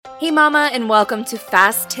Hey Mama, and welcome to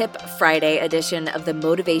Fast Tip Friday edition of the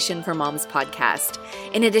Motivation for Moms podcast.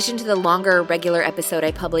 In addition to the longer regular episode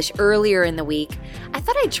I published earlier in the week, I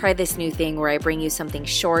thought I'd try this new thing where I bring you something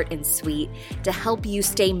short and sweet to help you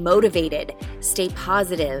stay motivated, stay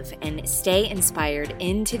positive, and stay inspired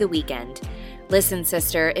into the weekend. Listen,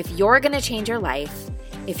 sister, if you're going to change your life,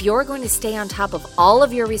 if you're going to stay on top of all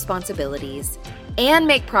of your responsibilities and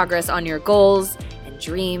make progress on your goals and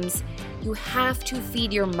dreams, you have to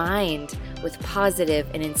feed your mind with positive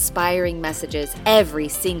and inspiring messages every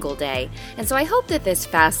single day. And so I hope that this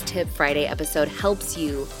Fast Tip Friday episode helps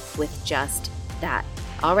you with just that.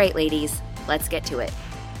 All right, ladies, let's get to it.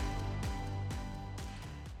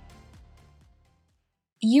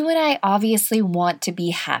 You and I obviously want to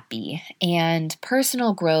be happy, and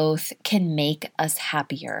personal growth can make us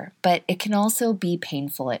happier, but it can also be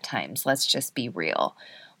painful at times. Let's just be real.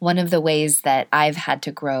 One of the ways that I've had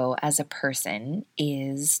to grow as a person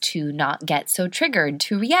is to not get so triggered,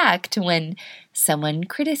 to react when someone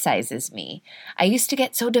criticizes me. I used to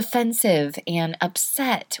get so defensive and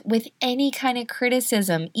upset with any kind of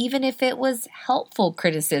criticism, even if it was helpful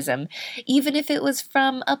criticism, even if it was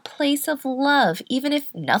from a place of love, even if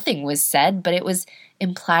nothing was said, but it was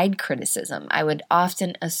implied criticism. I would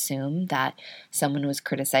often assume that someone was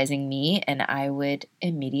criticizing me and I would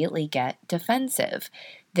immediately get defensive.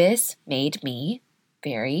 This made me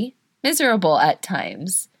very miserable at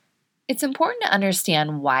times. It's important to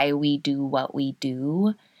understand why we do what we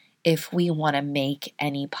do if we want to make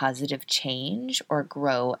any positive change or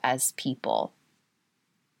grow as people.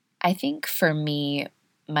 I think for me,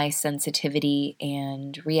 my sensitivity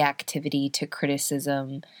and reactivity to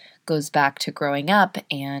criticism goes back to growing up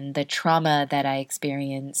and the trauma that I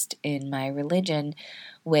experienced in my religion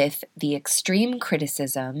with the extreme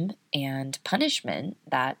criticism and punishment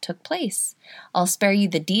that took place. I'll spare you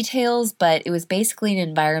the details, but it was basically an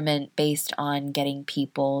environment based on getting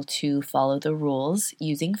people to follow the rules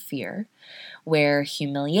using fear, where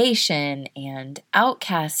humiliation and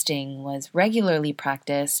outcasting was regularly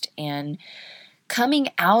practiced. And coming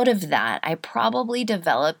out of that, I probably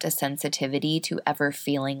developed a sensitivity to ever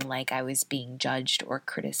feeling like I was being judged or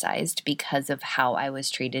criticized because of how I was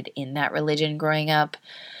treated in that religion growing up.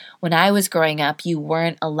 When I was growing up, you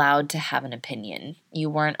weren't allowed to have an opinion. You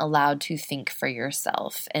weren't allowed to think for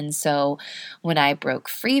yourself. And so when I broke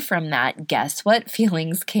free from that, guess what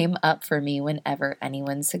feelings came up for me whenever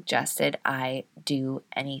anyone suggested I do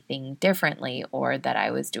anything differently or that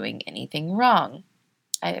I was doing anything wrong?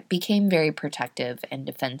 I became very protective and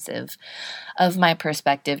defensive of my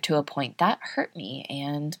perspective to a point that hurt me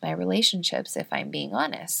and my relationships, if I'm being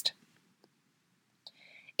honest.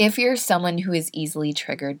 If you're someone who is easily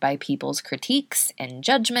triggered by people's critiques and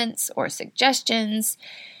judgments or suggestions,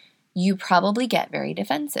 you probably get very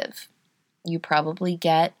defensive. You probably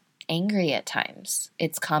get angry at times.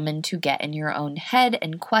 It's common to get in your own head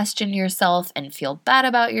and question yourself and feel bad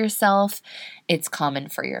about yourself. It's common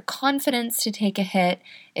for your confidence to take a hit.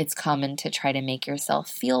 It's common to try to make yourself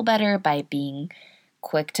feel better by being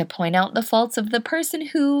quick to point out the faults of the person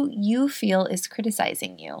who you feel is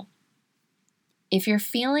criticizing you. If you're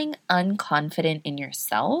feeling unconfident in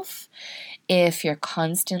yourself, if you're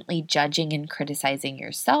constantly judging and criticizing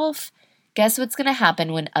yourself, guess what's going to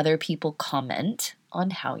happen when other people comment on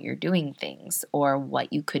how you're doing things or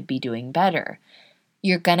what you could be doing better?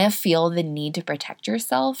 You're going to feel the need to protect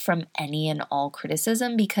yourself from any and all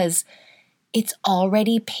criticism because it's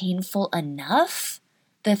already painful enough,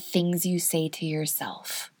 the things you say to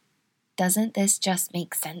yourself. Doesn't this just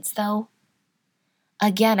make sense though?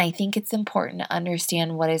 Again, I think it's important to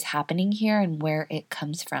understand what is happening here and where it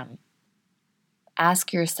comes from.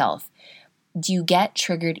 Ask yourself, do you get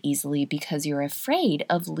triggered easily because you're afraid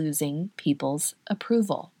of losing people's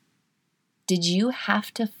approval? Did you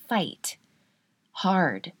have to fight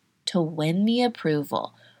hard to win the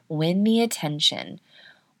approval, win the attention,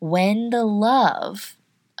 win the love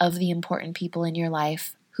of the important people in your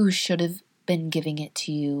life who should have been giving it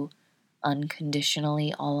to you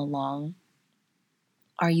unconditionally all along?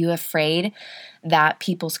 Are you afraid that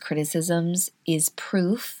people's criticisms is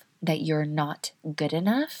proof that you're not good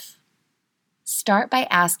enough? Start by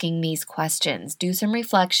asking these questions. Do some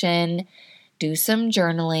reflection, do some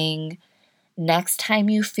journaling. Next time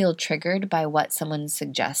you feel triggered by what someone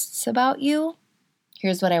suggests about you,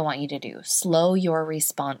 here's what I want you to do. Slow your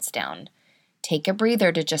response down. Take a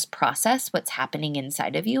breather to just process what's happening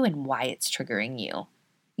inside of you and why it's triggering you.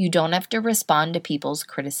 You don't have to respond to people's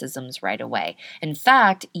criticisms right away. In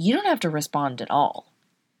fact, you don't have to respond at all.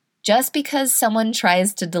 Just because someone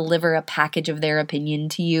tries to deliver a package of their opinion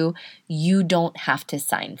to you, you don't have to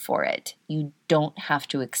sign for it. You don't have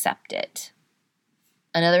to accept it.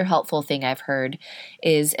 Another helpful thing I've heard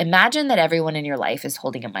is imagine that everyone in your life is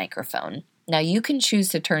holding a microphone. Now, you can choose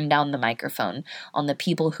to turn down the microphone on the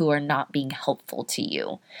people who are not being helpful to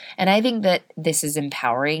you. And I think that this is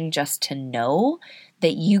empowering just to know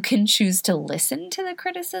that you can choose to listen to the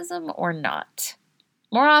criticism or not.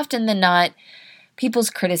 More often than not, people's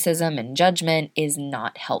criticism and judgment is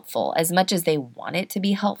not helpful. As much as they want it to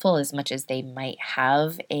be helpful, as much as they might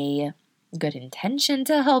have a good intention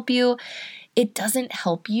to help you, it doesn't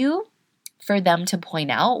help you for them to point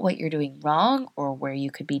out what you're doing wrong or where you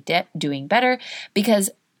could be doing better, because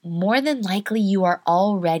more than likely you are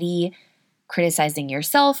already criticizing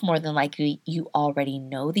yourself. More than likely you already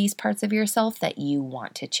know these parts of yourself that you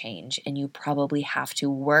want to change, and you probably have to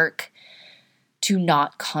work to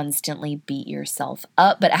not constantly beat yourself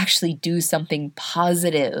up, but actually do something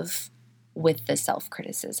positive with the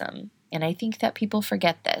self-criticism. And I think that people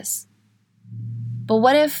forget this. But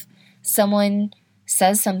what if someone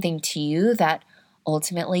says something to you that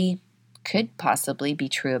ultimately could possibly be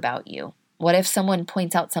true about you? What if someone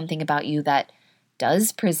points out something about you that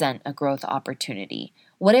does present a growth opportunity?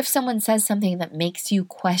 What if someone says something that makes you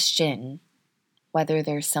question whether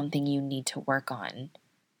there's something you need to work on?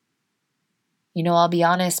 You know, I'll be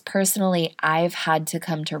honest, personally, I've had to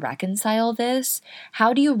come to reconcile this.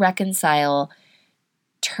 How do you reconcile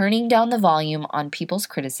turning down the volume on people's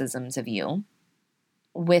criticisms of you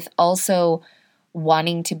with also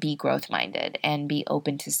wanting to be growth-minded and be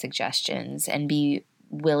open to suggestions and be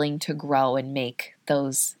willing to grow and make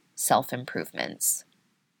those self-improvements?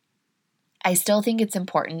 I still think it's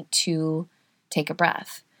important to take a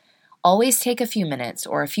breath. Always take a few minutes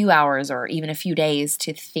or a few hours or even a few days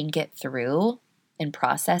to think it through and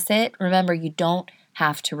process it. Remember, you don't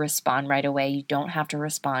have to respond right away. You don't have to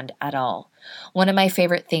respond at all. One of my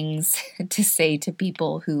favorite things to say to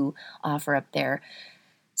people who offer up their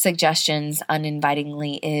suggestions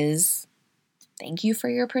uninvitingly is, thank you for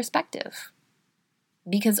your perspective.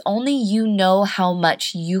 Because only you know how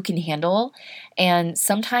much you can handle, and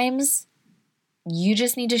sometimes you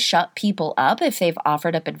just need to shut people up if they've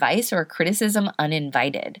offered up advice or criticism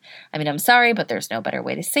uninvited. I mean, I'm sorry, but there's no better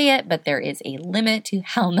way to say it, but there is a limit to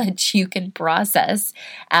how much you can process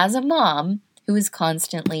as a mom who is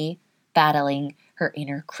constantly battling her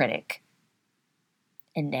inner critic.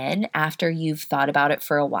 And then after you've thought about it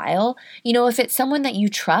for a while, you know, if it's someone that you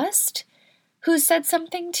trust who said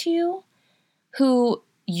something to you, who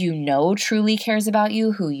you know truly cares about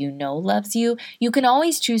you, who you know loves you, you can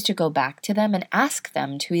always choose to go back to them and ask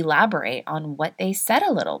them to elaborate on what they said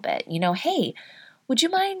a little bit. You know, hey, would you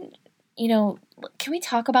mind, can we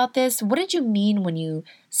talk about this? What did you mean when you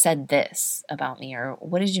said this about me? Or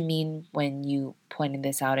what did you mean when you pointed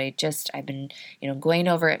this out? I've been, going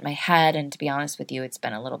over it in my head. And to be honest with you, it's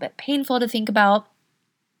been a little bit painful to think about.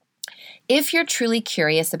 If you're truly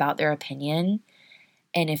curious about their opinion,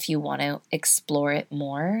 and if you want to explore it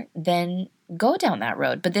more, then go down that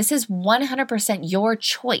road. But this is 100% your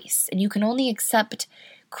choice, and you can only accept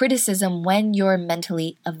criticism when you're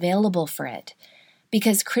mentally available for it,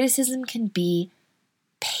 because criticism can be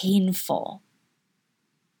painful.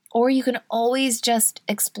 Or you can always just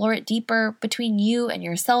explore it deeper between you and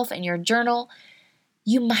yourself and your journal.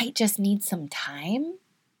 You might just need some time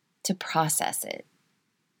to process it.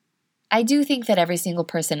 I do think that every single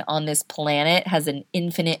person on this planet has an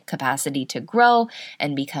infinite capacity to grow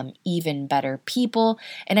and become even better people.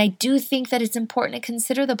 And I do think that it's important to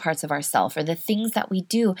consider the parts of ourselves or the things that we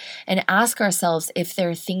do and ask ourselves if there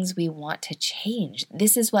are things we want to change.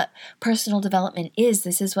 This is what personal development is.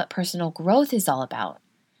 This is what personal growth is all about.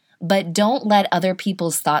 But don't let other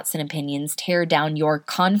people's thoughts and opinions tear down your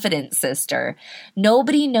confidence, sister.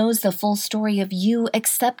 Nobody knows the full story of you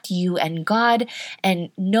except you and God,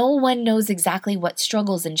 and no one knows exactly what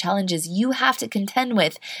struggles and challenges you have to contend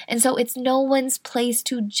with, and so it's no one's place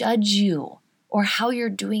to judge you or how you're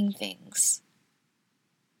doing things.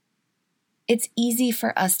 It's easy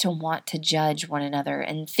for us to want to judge one another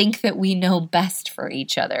and think that we know best for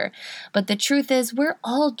each other. But the truth is, we're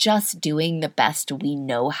all just doing the best we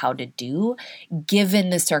know how to do, given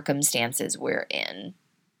the circumstances we're in.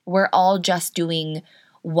 We're all just doing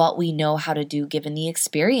what we know how to do, given the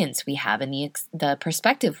experience we have and the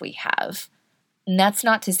perspective we have. And that's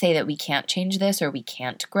not to say that we can't change this or we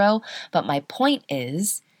can't grow. But my point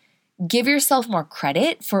is, give yourself more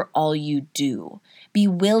credit for all you do. Be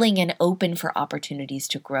willing and open for opportunities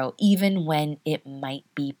to grow, even when it might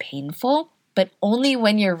be painful, but only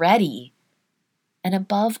when you're ready. And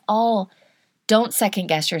above all, don't second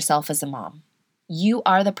guess yourself as a mom. You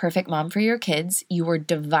are the perfect mom for your kids. You were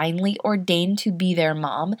divinely ordained to be their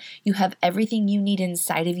mom. You have everything you need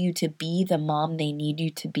inside of you to be the mom they need you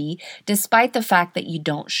to be, despite the fact that you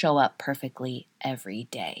don't show up perfectly every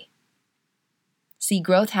day. See,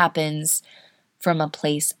 growth happens from a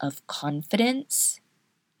place of confidence,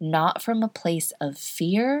 not from a place of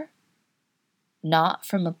fear, not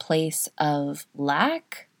from a place of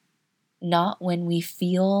lack, not when we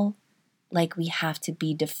feel like we have to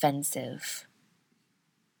be defensive.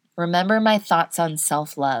 Remember my thoughts on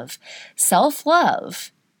self-love.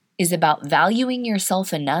 Self-love is about valuing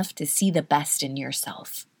yourself enough to see the best in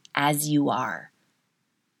yourself as you are,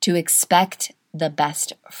 to expect the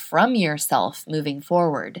best from yourself moving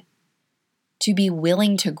forward, to be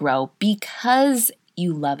willing to grow because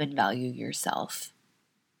you love and value yourself,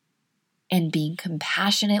 and being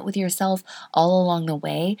compassionate with yourself all along the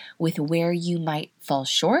way with where you might fall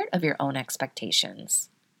short of your own expectations.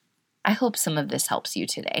 I hope some of this helps you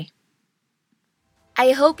today.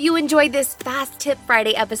 I hope you enjoyed this Fast Tip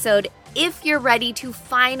Friday episode. If you're ready to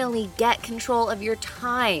finally get control of your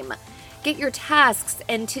time, get your tasks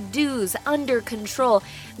and to-dos under control,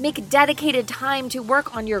 make dedicated time to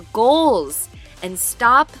work on your goals, and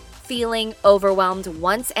stop feeling overwhelmed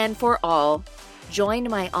once and for all, join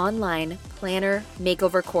my online planner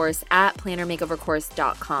makeover course at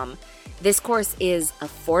plannermakeovercourse.com. This course is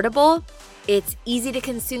affordable. It's easy to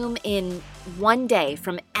consume in one day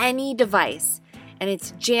from any device, and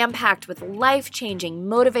it's jam-packed with life-changing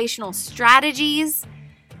motivational strategies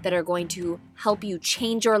that are going to help you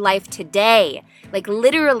change your life today. Like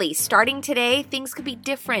literally, starting today, things could be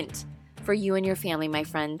different for you and your family, my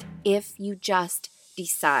friend, if you just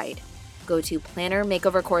decide. Go to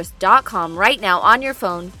plannermakeovercourse.com right now on your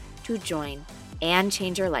phone to join and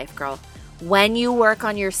change your life, girl. When you work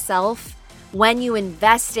on yourself, when you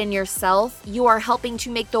invest in yourself, you are helping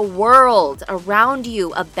to make the world around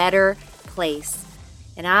you a better place.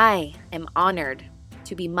 And I am honored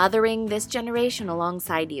to be mothering this generation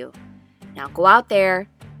alongside you. Now go out there,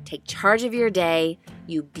 take charge of your day,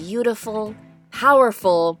 you beautiful,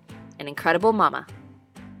 powerful, and incredible mama.